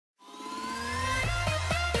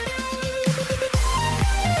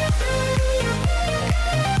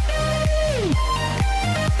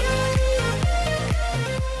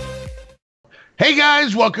Hey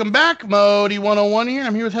guys, welcome back. Modi 101 here.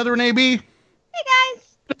 I'm here with Heather and AB. Hey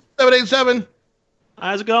guys. 787.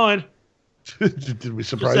 How's it going? Did we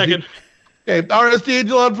surprise Just a you? second. Okay, RSD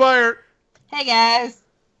Angel on fire. Hey guys.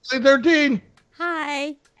 13.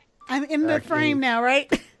 Hi. I'm in the Back frame in. now, right?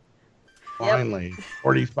 Finally,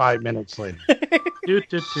 45 minutes later. Doot, doot,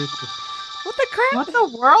 doot, doot. What the crap? What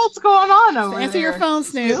the world's going on over Answer there? your phone,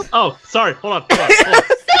 Snoop. Oh, sorry. Hold on.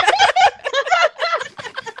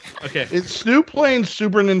 Okay. Is Snoop playing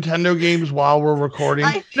Super Nintendo games while we're recording?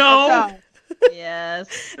 No.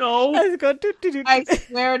 Yes. No. Let's go. Do. I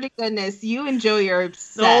swear to goodness, you and Joey are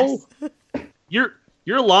obsessed. No.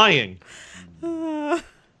 You're lying. You're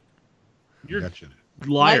Gotcha. a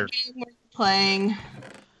liar. What game were you playing?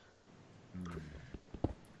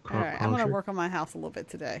 All right, I'm going to work on my house a little bit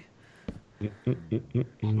today.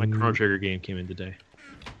 My Chrono Trigger game came in today.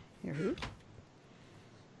 Here, who?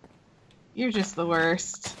 You're just the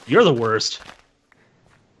worst. You're the worst.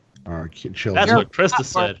 All right, chill. That's what Krista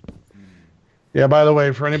said. Yeah, by the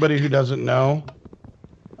way, for anybody who doesn't know,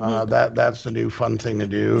 that's the new fun thing to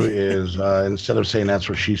do is instead of saying that's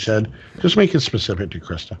what she said, just make it specific to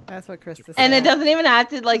Krista. That's what Krista said. And it doesn't even have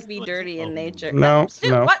to like be dirty in nature. No,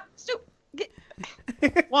 Snoop, no. what? Snoop.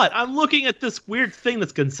 What? I'm looking at this weird thing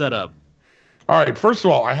that's been set up. All right, first of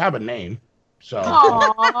all, I have a name, so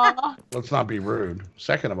Aww. let's not be rude.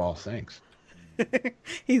 Second of all, thanks.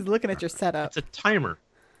 He's looking at your setup. It's a timer.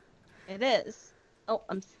 It is. Oh,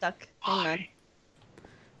 I'm stuck. Hang on. Why?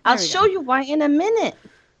 I'll There we show go. you why in a minute.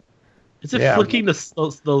 Is it Yeah. flicking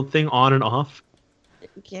the thing on and off?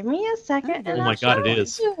 Give me a second. Oh And my I'll God, show it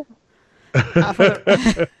is. you.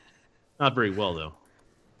 Not very well though.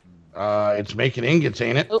 It's making ingots,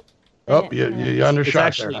 ain't it? Oh. Oh, you undershot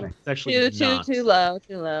It's there, honey. actually not. Too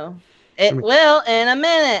low. It will in a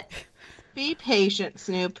minute. Be patient,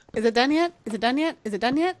 Snoop. Is it done yet? Is it done yet? Is it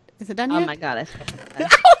done yet? Is it done yet? Oh my God.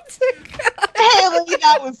 Haley,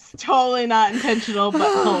 that was totally not intentional, but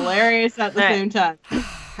hilarious at the All right. same time.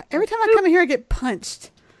 Every time I come in here, I get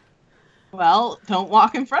punched. Well, don't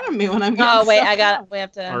walk in front of me when I'm getting Oh wait, stuff I got. done. We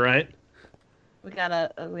have to. All right. We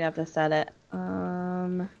have to set it.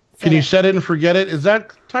 Can you set it and forget it? Is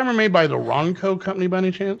that timer made by the Ronco company by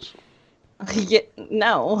any chance?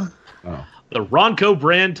 No. Oh. The Ronco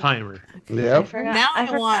brand timer. Yep. Now I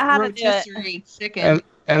forgot want how to do it. rotisserie chicken.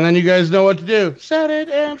 And then you guys know what to do. Set it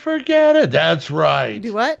and forget it. That's right.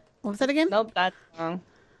 Do what? What was that again? Nope, that's wrong.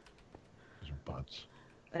 Those are butts.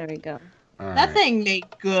 There we go. All That right. thing made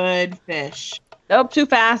good fish. Nope, too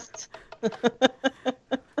fast. It's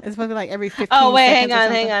supposed to be like every 15 Oh wait, seconds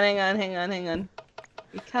hang or on. something.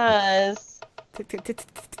 Because Tick, tick, tick,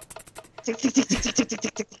 tick, tick, tick. tick, tick, tick, tick, tick, tick,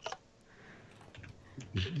 tick, tick.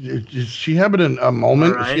 Is she having a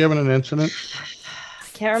moment? All right. Is she having an incident?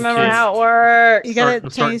 Can't remember Okay. how it works. You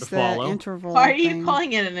gotta Starting change to the follow. interval. Why are you thing.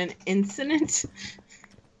 calling it an incident?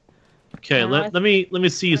 Okay, No, let me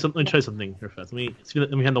see something. Let me try something here fast.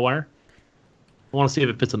 Let me hand the wire. I want to see if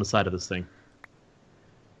it fits on the side of this thing.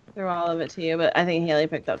 Threw all of it to you, but I think Haley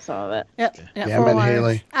picked up some of it. Yep. Yeah, Damn it,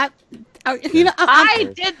 Haley. I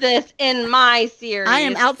I did this in my series. I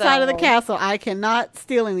am outside of the so- castle. I cannot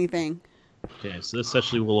steal anything. Okay, so this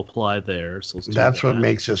actually will apply there. So let's do That's what that.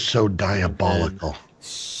 makes us so diabolical.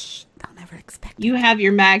 Shh! Don't ever expect. You have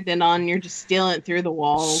your magnet on, you're just stealing it through the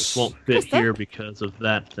walls. This won't fit Krista? here because of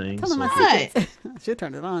that thing. Tell them my So, secrets. I should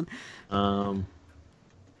turn it on.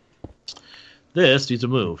 this needs to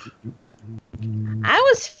move. I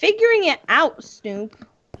was figuring it out, Snoop.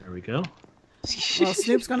 There we go. Well,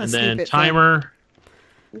 Snoop's gonna And snoop then it. so- timer,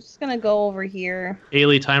 I'm just gonna go over here.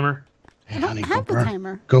 Ailey timer. Hey, I don't honey, have the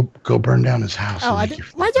timer. go burn down his house. Oh, and I make did. your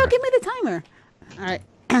Why'd y'all fire. give me the timer? All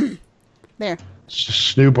right. There. It's just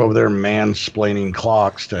Snoop over there mansplaining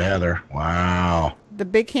clocks to Heather. Wow. The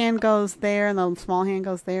big hand goes there, and the small hand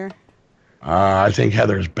goes there. I think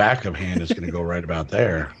Heather's backup hand is going to go right about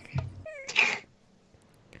there.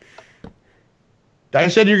 I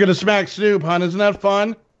said you're going to smack Snoop, hon. Isn't that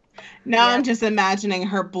fun? Now Yeah. I'm just imagining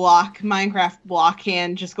her Minecraft block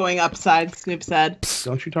hand just going upside Snoop's head.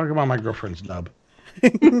 Don't you talk about my girlfriend's nub.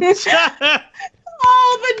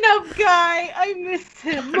 Oh, the nub guy. I miss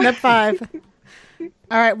him. Nut 5. All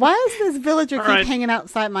right. Why is this villager All keep right. hanging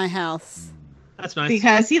outside my house? That's nice.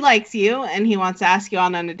 Because he likes you and he wants to ask you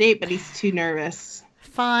on a date, but he's too nervous.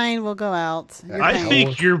 Fine, we'll go out. You're I paying.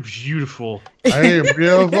 think you're beautiful. I think you're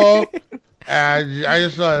beautiful. I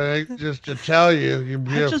just thought just to tell you, you're I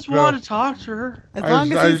beautiful. just want to talk to her. As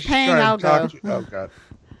long as he's paying, I'll go. Oh, God.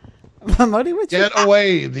 Modi, what's your... Get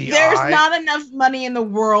away, the There's eye. not enough money in the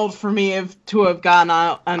world for me to have gone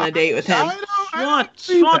out on a date with him. I want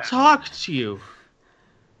to talk to you.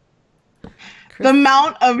 Krista The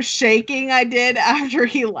amount of shaking I did after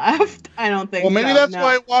he left, I don't think. Well, maybe so, that's no.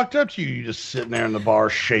 why I walked up to you. You just sitting there in the bar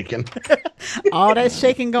shaking. All that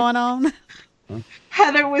shaking going on.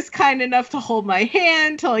 Heather was kind enough to hold my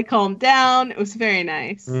hand till I calmed down. It was very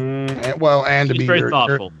nice. And to She's be very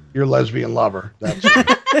thoughtful. your lesbian lover. That's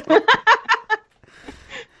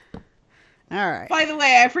All right. By the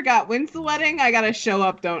way, I forgot. When's the wedding? I gotta show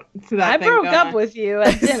up. To that. I thing, broke don't up I? with you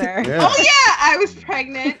at dinner. Yeah. Oh yeah, I was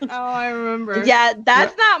pregnant. Oh, I remember. Yeah,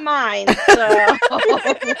 that's not mine. So.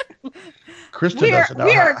 Krista we are doesn't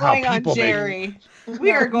know how going on people Jerry.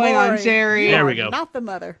 We are going on Boring. Jerry. There we go. Not the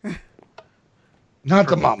mother. not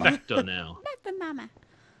the mama. Perfecto now. Not the mama.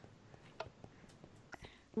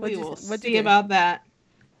 We What'd you- will what'd you see do? about that.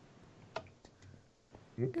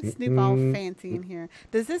 Look at Snoop all fancy in here.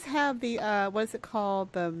 Does this have the what's it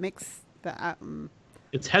called? The mix, the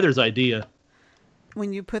It's Heather's idea.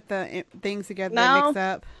 when you put the things together, No. they mix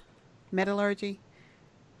up. Metallurgy.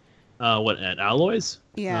 What, at Alloys?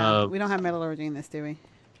 Yeah, we don't have metallurgy in this, do we?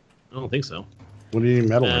 I don't think so. What do you mean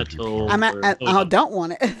metallurgy? I'm at, I don't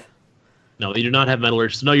want it. No, you do not have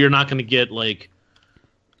metallurgy. So no, you're not going to get like.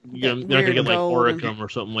 You're not going to Weird get like gold and- oricum or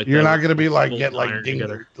something like You're that. not going to be like Gold get like iron dingle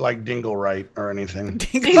together. dingle right or anything.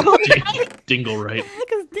 Dingle right.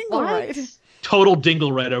 Heck is dingle What? right? Total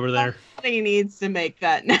dingle right over there. He needs to make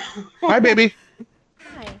that now. Hi, baby.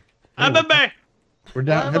 Hi. Bye-bye. We're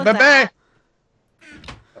down. What Hey, was baby. that?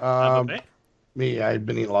 Bye-bye. Me, I've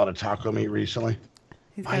been eating a lot of taco meat recently.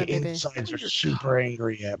 He's got My a baby. insides are super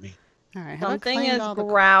angry at me. All right, have I Something cleaned is all the-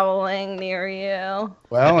 growling near you.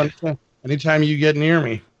 Well, anytime you get near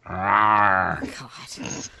me. Rawr, God.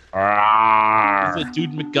 rawr. Is it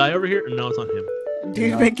Dude McGuy over here? No, it's not him.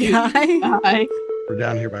 Dude, big guy. Bye. We're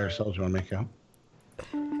down here by ourselves. You want to make out?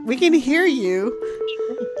 We can hear you.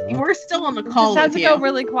 We're still on the Just call have with to you. go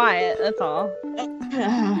really quiet. That's all.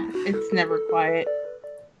 It's never quiet.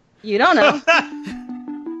 You don't know.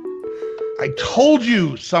 I told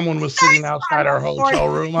you someone was sitting outside our hotel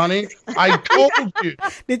room, honey. I told you.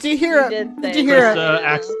 Did you hear? You a- did Did say you hear? that.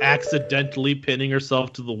 a- Accidentally pinning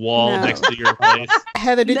herself to the wall No. next to your place.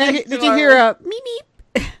 Heather, did Next you to hear a meep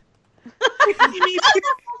meep?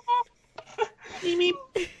 Meep,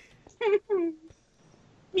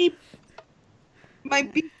 meep. My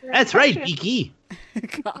beaker That's right, impression. Geeky.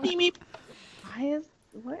 God. Meep, meep.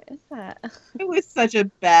 What is that? It was such a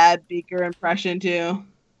bad Beaker impression too.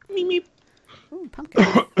 Meep, meep. Ooh, pumpkin.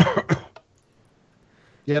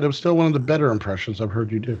 Yeah, it was still one of the better impressions I've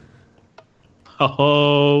heard you do.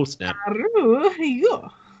 Oh, snap. Yeah.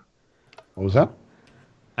 What was that?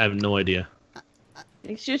 I have no idea.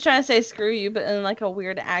 She was trying to say screw you, but in like a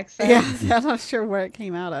weird accent. Yeah, I'm not sure where it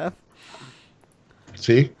came out of.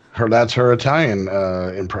 See? That's her Italian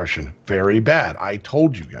impression. Very bad. I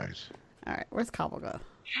told you guys. All right, where's Cobble go?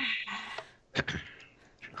 You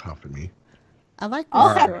huff at me. I like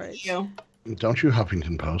I'll the have storage. you. Don't you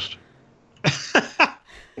Huffington Post?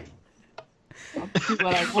 I'll do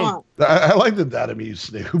what I want. I like that amused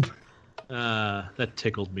Snoop. That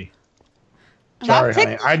tickled me. Sorry, Not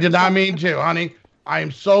honey. I did not mean to, honey. I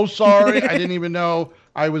am so sorry. I didn't even know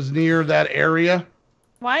I was near that area.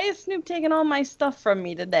 Why is Snoop taking all my stuff from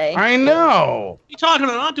me today? I know. What are you talking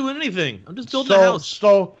about? I'm not doing anything. I'm just building a house.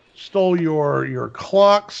 Stole your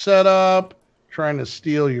clock setup, trying to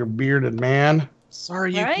steal your bearded man.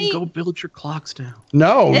 Sorry, you Right? can go build your clocks now.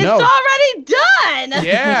 No, It's no. already done.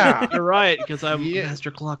 Yeah. You're right, because I'm Yeah.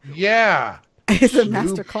 master clock. Yeah. He's a Snoop.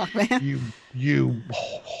 master clock man. You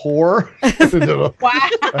whore. Wow.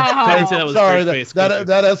 I didn't say that was Sorry, straight face. that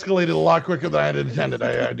escalated a lot quicker than I had intended.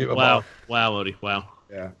 I do. Wow, wow, Odie, wow.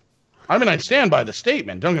 Yeah. I mean, I stand by the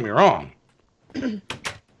statement. Don't get me wrong. Yeah,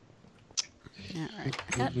 all right.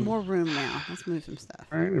 I got more room now. Let's move some stuff.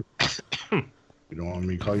 All right. You don't want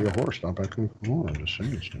me to call you a horse? Stop acting like a whore. I'm just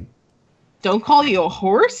saying, Snoop. Don't call you a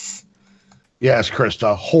horse? Yes,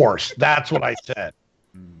 Krista, horse. That's what I said.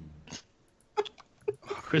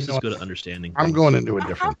 Chris is good at understanding. I'm going into a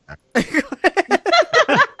different.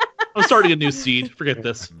 I'm starting a new seed. Forget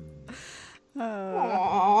this.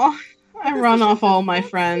 Aww. I run off all my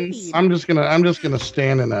friends. I'm just gonna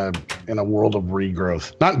stand in a world of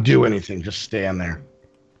regrowth. Not do anything. Just stand there.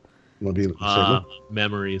 We'll be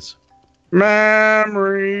Memories.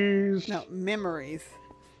 memories. No, memories.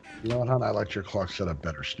 You know what, hon? I liked your clock set up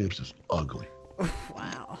better. Snoop's is ugly.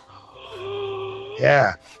 Wow.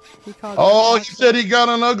 Yeah. He called Oh, it he said he got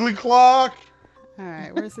an ugly clock. All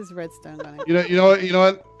right, where's his redstone going? You know what,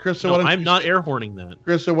 Krista? No, why don't I'm you, not air horning that.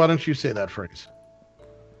 Krista, why don't you say that phrase?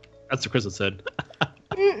 That's what Chris had said.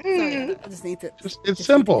 Sorry, I just need to. It's need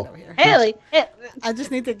simple. to get over here. Haley, I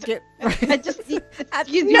just need to get. I just need.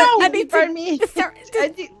 Excuse me. No, I I need need pardon to- me. Sorry,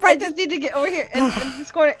 I just need to get over here and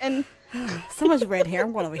this corner and. So much red hair.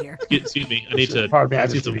 I'm going over here. Excuse me. I need to. Pardon me, I I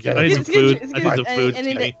just need some need to get I need some Excuse me, food. I need some excuse food. me. I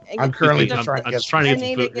need Excuse to- me. I'm currently Excuse me, just trying to I'm get. just trying to I get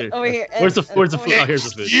need some to food. get over here. Where's the food? Oh, here's the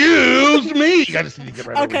food. Excuse me. You guys need to get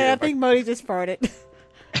right over Okay, here. I think Modi just farted.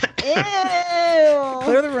 Ew.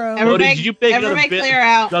 Clear the room. Everybody, did you bake another everybody bit? clear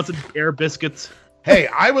out. Got some air biscuits. Hey,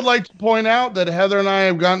 I would like to point out that Heather and I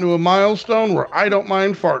have gotten to a milestone where I don't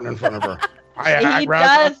mind farting in front of her. He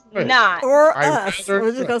does not. Or I us. rather-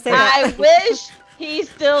 We're just gonna say that. I wish he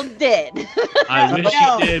still did. I wish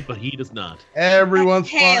No. he did, but he does not. Every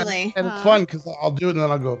once in a while, Haley. and it's fun because I'll do it and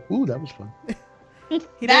then I'll go, "Ooh, that was fun."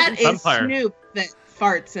 He That doesn't- is Vampire. Snoop that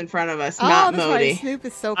farts in front of us, Oh, not that's Modi. right. Snoop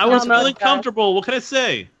is so. I was Oh my feeling God. comfortable. What can I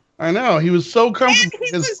say? I know he was so comfortable.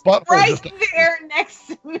 He His was butt was right just. there next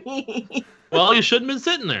to me. Well, you shouldn't have been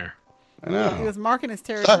sitting there. I He know. was marking his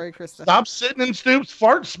territory, Krista. Stop sitting in Snoop's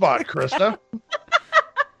fart spot, Krista.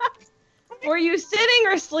 Were you sitting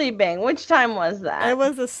or sleeping? Which time was that? It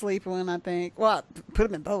was a sleep one, I think. Well, put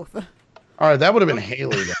him in both. All right, that would have been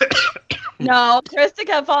Haley. Then. No, Krista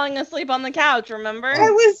kept falling asleep on the couch, remember? I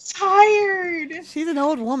was tired. She's an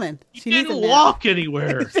old woman. You She needs a didn't nap. walk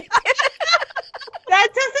anywhere. That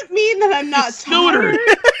doesn't mean that I'm not Scooter. tired.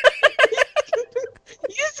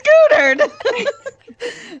 You scootered.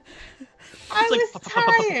 I was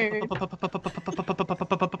tired.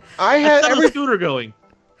 I I had saw every. a scooter going.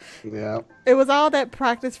 Yeah. It was all that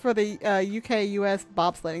practice for the UK-US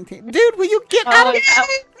bobsledding team. Dude, will you get out of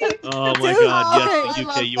here? Oh my Dude, God! okay. Yes, the I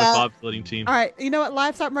love UK US that. bobsledding team. All right, you know what,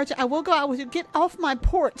 livestock merchant? I will go out with you. Get off my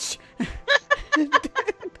porch. I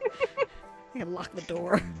can lock the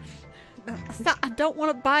door. Stop! I don't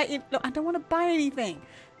want to buy it. No, I don't want to buy anything.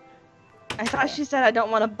 I thought she said I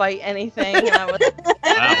don't want to bite anything. And I was,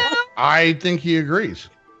 Wow, I think he agrees.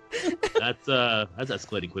 that's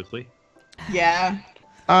escalating quickly. Yeah.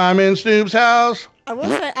 I'm in Snoop's house, I will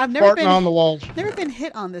say I've never farting on the walls. been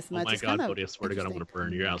hit on this Oh much. my It's God, kinda Cody! I swear to God, I'm gonna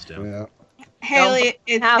burn your house down. Yeah. Haley,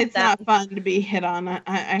 have it's that. not fun to be hit on. I Okay,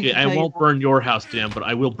 can I tell you won't that. burn your house down, but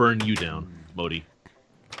I will burn you down, Modi.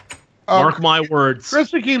 Oh, Mark my words.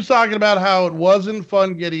 Krista keeps talking about how it wasn't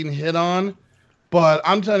fun getting hit on, but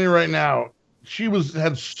I'm telling you right now, she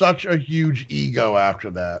had such a huge ego after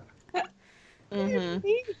that. Mhm.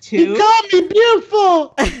 Me You too. got me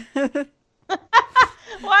beautiful.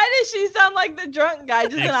 Why does she sound like the drunk guy,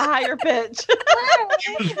 just in a higher pitch?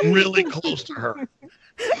 He was really close to her.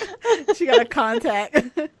 She got a contact.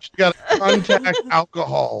 She got contact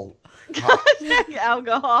alcohol.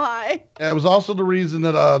 Alcohol high. It was also the reason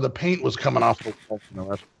that the paint was coming off the wall. You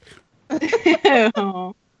know, that's-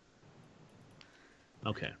 Oh.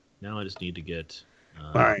 Okay, now I just need to get.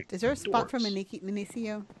 all right. Is there a spot for doors.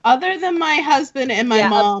 Minicio? Other than my husband and my Yeah,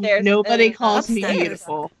 mom, upstairs nobody and calls me upstairs.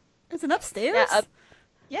 beautiful. Is it upstairs? Yeah,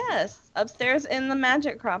 yes, upstairs in the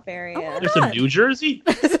magic crop area. Oh my There's some God. New Jersey.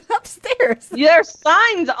 Is it upstairs? There's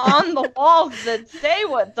signs on the walls that say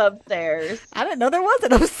what's upstairs. I didn't know there was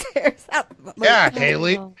an upstairs. Yeah,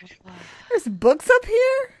 Haley. There's books up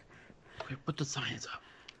here? Okay, put the signs up.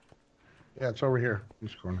 Yeah, it's over here.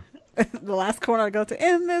 This corner. The last corner I go to.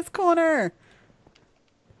 In this corner.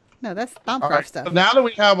 No, that's All Thaumcraft right. stuff. So now that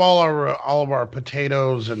we have all of our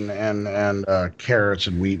potatoes and carrots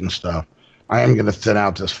and wheat and stuff, I am going to thin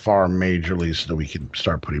out this farm majorly so that we can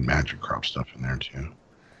start putting magic crop stuff in there too.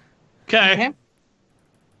 Okay. Okay.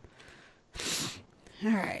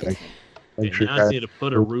 All right. Make Okay, sure now I you just guys- need to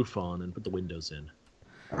put a roof on and put the windows in.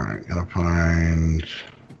 all right, gotta find.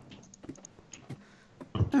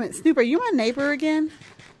 Wait a minute, Snoop, are you my neighbor again?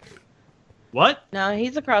 What? No,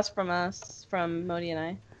 he's across from us, from Modi and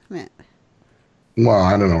I. Man, Well,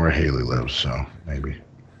 I don't know where Haley lives, so maybe.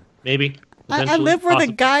 Maybe. I Potentially, live where the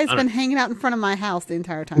possibly. guy's I been don't- hanging out in front of my house the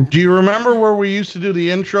entire time. Do you remember where we used to do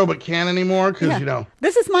the intro but can't anymore? Because Yeah. you know,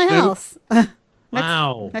 This is my Snoop? house.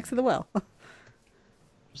 Wow. Next to the well.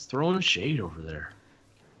 Just throwing shade over there.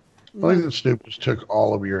 I think that Snoop just took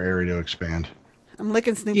all of your area to expand. I'm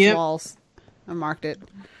licking Snoop's Yep. walls. I marked it.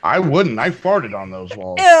 I wouldn't. I farted on those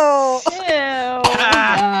walls. Ew! Ew.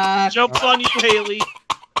 Ah, joke's on you, Haley.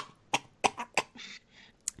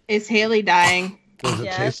 Is Haley dying? Does it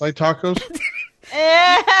Yes. taste like tacos?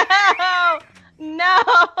 Ew. No.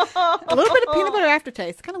 A little bit of peanut butter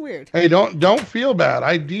aftertaste. Kind of weird. Hey, don't feel bad.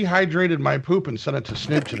 I dehydrated my poop and sent it to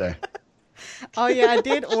Snoop today. Oh yeah, I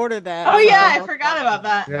did order that. Oh yeah, I forgot about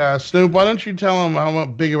that. Yeah, Snoop, why don't you tell him how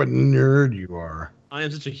big of a nerd you are? I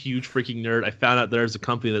am such a huge freaking nerd. I found out there's a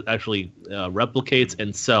company that actually replicates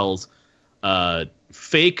and sells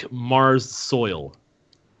fake Mars soil.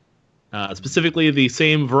 Specifically, the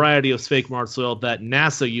same variety of fake Mars soil that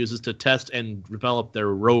NASA uses to test and develop their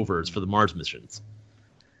rovers for the Mars missions.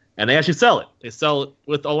 And they actually sell it. They sell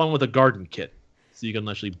it along with a garden kit, so you can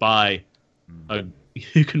actually buy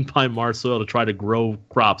Mars soil to try to grow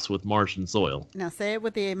crops with Martian soil. Now say it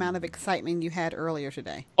with the amount of excitement you had earlier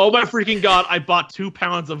today. Oh my freaking god! I bought 2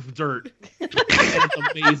 pounds of dirt. It's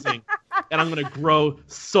amazing, and I'm gonna grow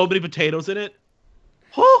so many potatoes in it.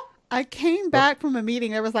 Oh! I came back from a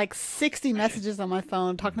meeting. There was like 60 messages on my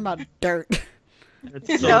phone talking about dirt.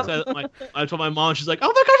 It's so exciting. I told my mom, she's like, "Oh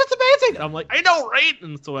my gosh, it's amazing!" And I'm like, "I know, right?"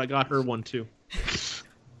 And so I got her one too.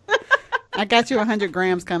 I got you 100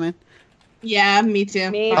 grams coming. Yeah, me too.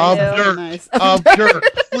 Me Of too. dirt. Nice. Of dirt.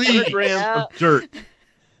 100 Please. grams Yeah. of dirt.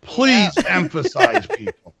 Please emphasize,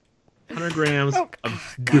 people. 100 grams Oh,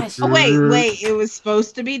 of gosh. dirt. Oh wait, it was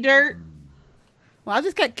supposed to be dirt. Well, I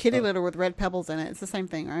just got kitty litter with red pebbles in it. It's the same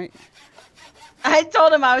thing, right? I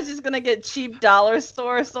told him I was just gonna get cheap dollar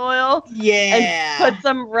store soil Yeah, and put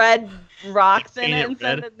some red rocks in Paint it it and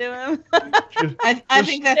send red. it to him. I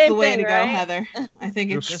think that's Same the way thing, to go, right? Heather. I think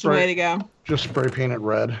it's Just the way right. to go. Just spray paint it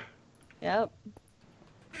red. Yep.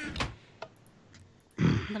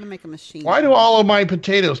 I'm gonna make a machine. Why do all of my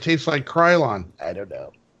potatoes taste like Krylon? I don't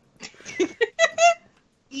know.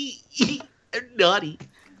 They're naughty.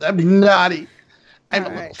 I'm naughty. I'm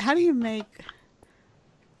All a right. little How do you make?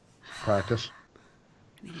 practice.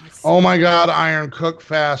 Oh my god, iron, cook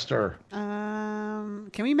faster.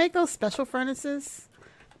 Can we make those special furnaces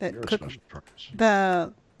that You're a cook special purpose.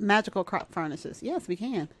 the magical crop furnaces? Yes, we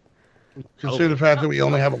can. Consider the fact that we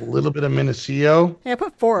only have a little bit of Minneseo. Yeah, I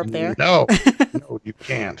put 4 up there. No, no, you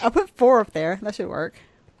can't. I put 4 up there. That should work.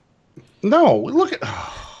 No, look at.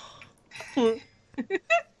 It's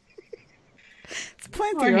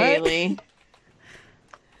plenty, Poor right? Haley.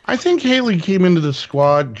 I think Haley came into the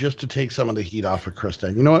squad just to take some of the heat off of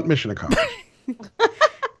Krista. You know what? Mission accomplished.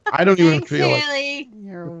 I don't even Thanks, feel Haley.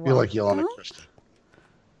 feel like yelling at Krista.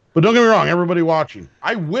 But don't get me wrong, everybody watching,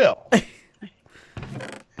 I will.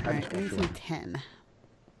 All right, I need some 10.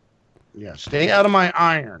 Yeah, stay out of my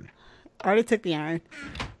iron. I already took the iron.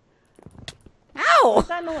 Ow! What's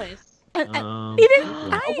that noise? I Um, needed yeah.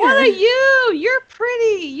 iron. What are you? You're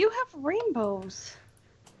pretty. You have rainbows.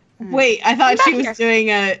 Wait, I thought Come she back was here. doing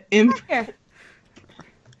a imp. Here.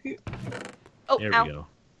 Oh, There ow. we go.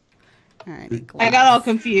 All right, I got all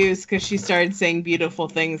confused because she started saying beautiful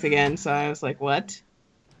things again. So I was like, "What?"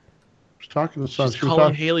 She's talking to son. She's She was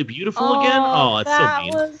calling talking. Haley beautiful again? Oh, that's so that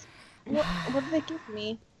mean. was. What did they give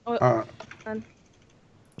me? Oh,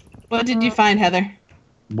 What did you find, Heather?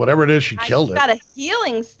 Whatever it is, she I killed it. got a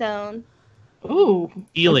healing stone. Ooh,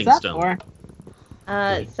 Healing what's that stone.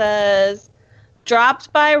 for? It says,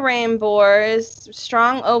 dropped by rainbows,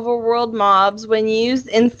 strong overworld mobs. When used,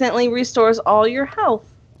 instantly restores all your health.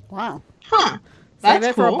 Wow. Huh? Save That's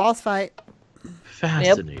it for a cool. boss fight.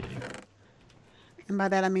 Fascinating. And by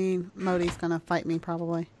that I mean Modi's gonna fight me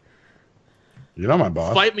probably. You're not my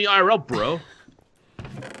boss. Fight me IRL, bro.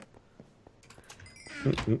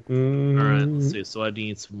 Alright, let's see. So I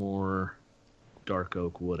need some more dark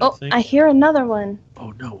oak wood, I Oh, think. I hear another one.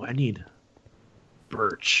 Oh no, I need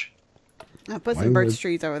birch. I put some Language. birch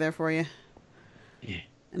trees over there for you. Yeah.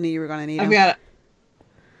 I knew you were gonna need I've them. got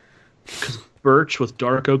Because birch with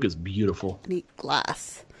dark oak is beautiful. I need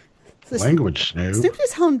glass. So Language, Snoop. Snoop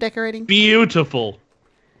is home decorating. Beautiful.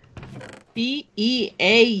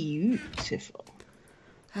 beautiful.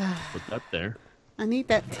 Put that there. I need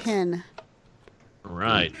that 10.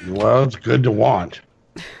 Alright. Well, it's good to want.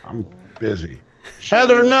 I'm busy.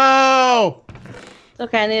 Heather, no! It's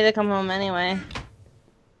okay, I need to come home anyway.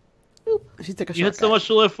 She took a You had so shortcut. much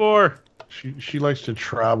to live for. She likes to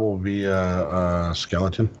travel via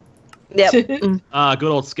skeleton. Yep. Mm.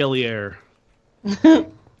 Good old Skelly Air.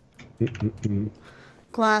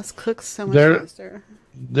 Glass cooks so much There- faster.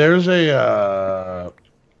 There's a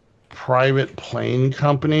private plane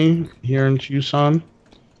company here in Tucson.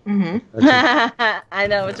 Mm-hmm. I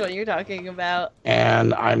know which one you're talking about.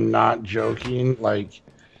 And I'm not joking. Like,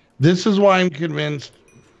 this is why I'm convinced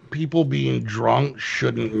people being drunk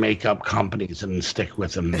shouldn't make up companies and stick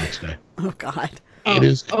with them the next day. Oh God. It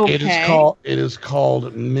is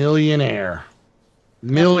called Millionaire.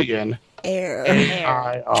 Million Air.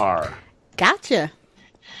 AIR. Gotcha.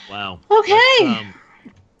 Wow. Okay.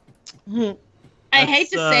 That's, I hate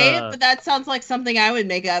to say it, uh, but that sounds like something I would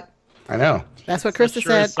make up. I know. That's what Not Krista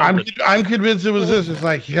sure said. it's something. I'm convinced it was this. It's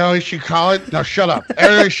like, you know, you should call it. No, shut up.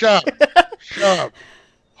 Everybody shut up. Shut up.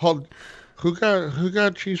 Hold. Who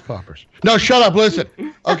got cheese poppers? No, shut up. Listen.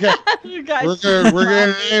 Okay. You guys,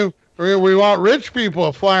 We want rich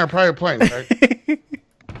people to fly on private planes, right?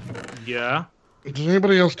 Yeah. Does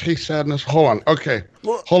anybody else taste sadness? Hold on. Okay.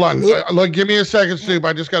 Hold on. Look, give me a second, Snoop.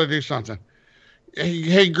 I just got to do something.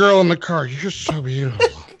 Hey, girl in the car, you're so beautiful.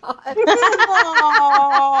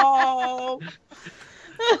 Oh.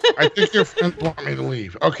 I think your friends want me to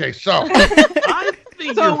leave. Okay, so I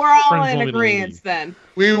think So your we're all friends in want me to agreement leave. then.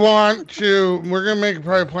 we're going to make a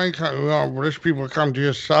private plane. We want rich people to come do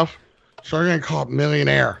your stuff. So we're going to call it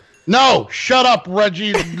Millionaire. No, shut up,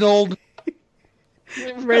 Reggie Gold.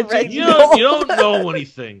 Reggie. You don't know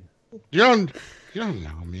anything. You don't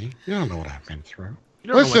know me. You don't know what I've been through. You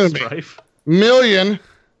don't Listen know to me. strife. Million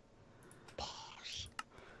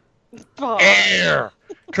Oh. air.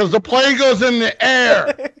 Because the plane goes in the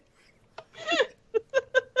air.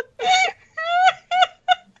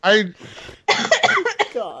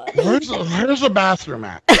 God. Where's the bathroom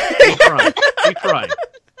at? Be crying. Be crying.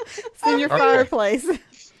 It's in your Okay. fireplace.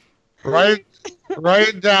 Write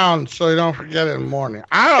it down so you don't forget it in the morning.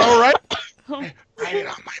 Write it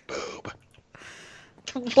on my boob.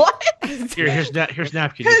 What? Here's napkin. Here's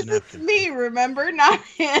Because a it's napkin. me, remember? Not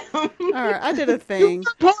him. All right, I did a You thing.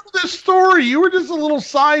 were part of this story. You were just a little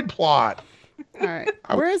side plot. All right,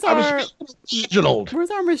 I where's was Reginald.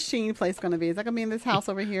 our machine place going to be? Is that going to be in this house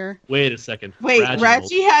over here? Wait a second. Wait, Reginald.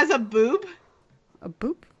 Reggie has a boob? A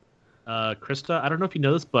boop? Krista, I don't know if you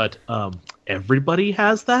know this, but everybody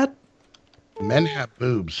has that. Men have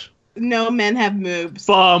boobs. No, men have moobs.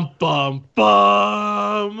 Bum bum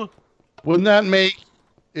bum. Wouldn't that make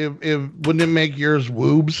wouldn't it make yours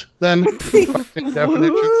woobs then?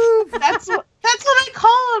 Definition. That's what I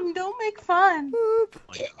call them. Don't make fun.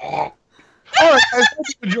 All right, I hope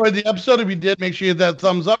you enjoyed the episode. If you did, make sure you hit that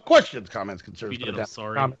thumbs up. Questions, comments, concerns, If you put did, it down I'm sorry.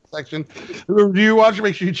 in the comment section. If you watch,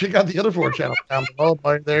 make sure you check out the other 4 channels down below.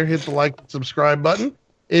 While you're there, hit the like and subscribe button.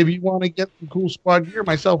 If you want to get some cool squad gear,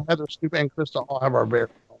 myself, Heather, Snoop, and Krista all have our very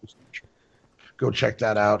own stuff. Go check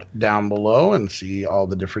that out down below and see all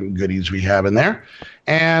the different goodies we have in there.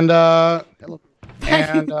 And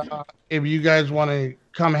if you guys want to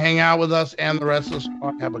come hang out with us and the rest of us,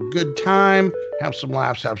 have a good time, have some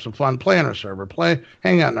laughs, have some fun, play on our server,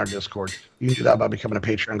 hang out in our Discord. You can do that by becoming a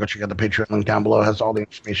Patreon. Go check out the Patreon link down below. It has all the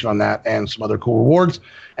information on that and some other cool rewards.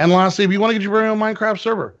 And lastly, if you want to get your very own Minecraft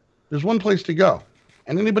server, there's one place to go.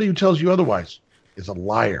 And anybody who tells you otherwise is a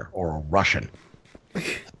liar or a Russian.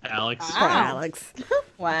 Alex. For Alex.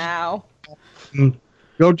 Wow.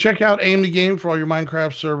 Go check out Aim the Game for all your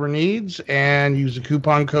Minecraft server needs and use the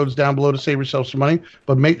coupon codes down below to save yourself some money.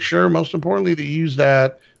 But make sure, most importantly, to use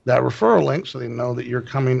that referral link so they know that you're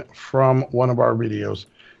coming from one of our videos.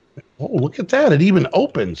 Oh, look at that. It even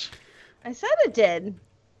opens. I said it did.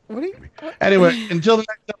 What are you? Anyway, until the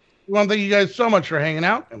next time, we want to thank you guys so much for hanging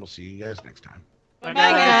out, and we'll see you guys next time. Bye,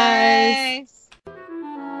 Bye, guys.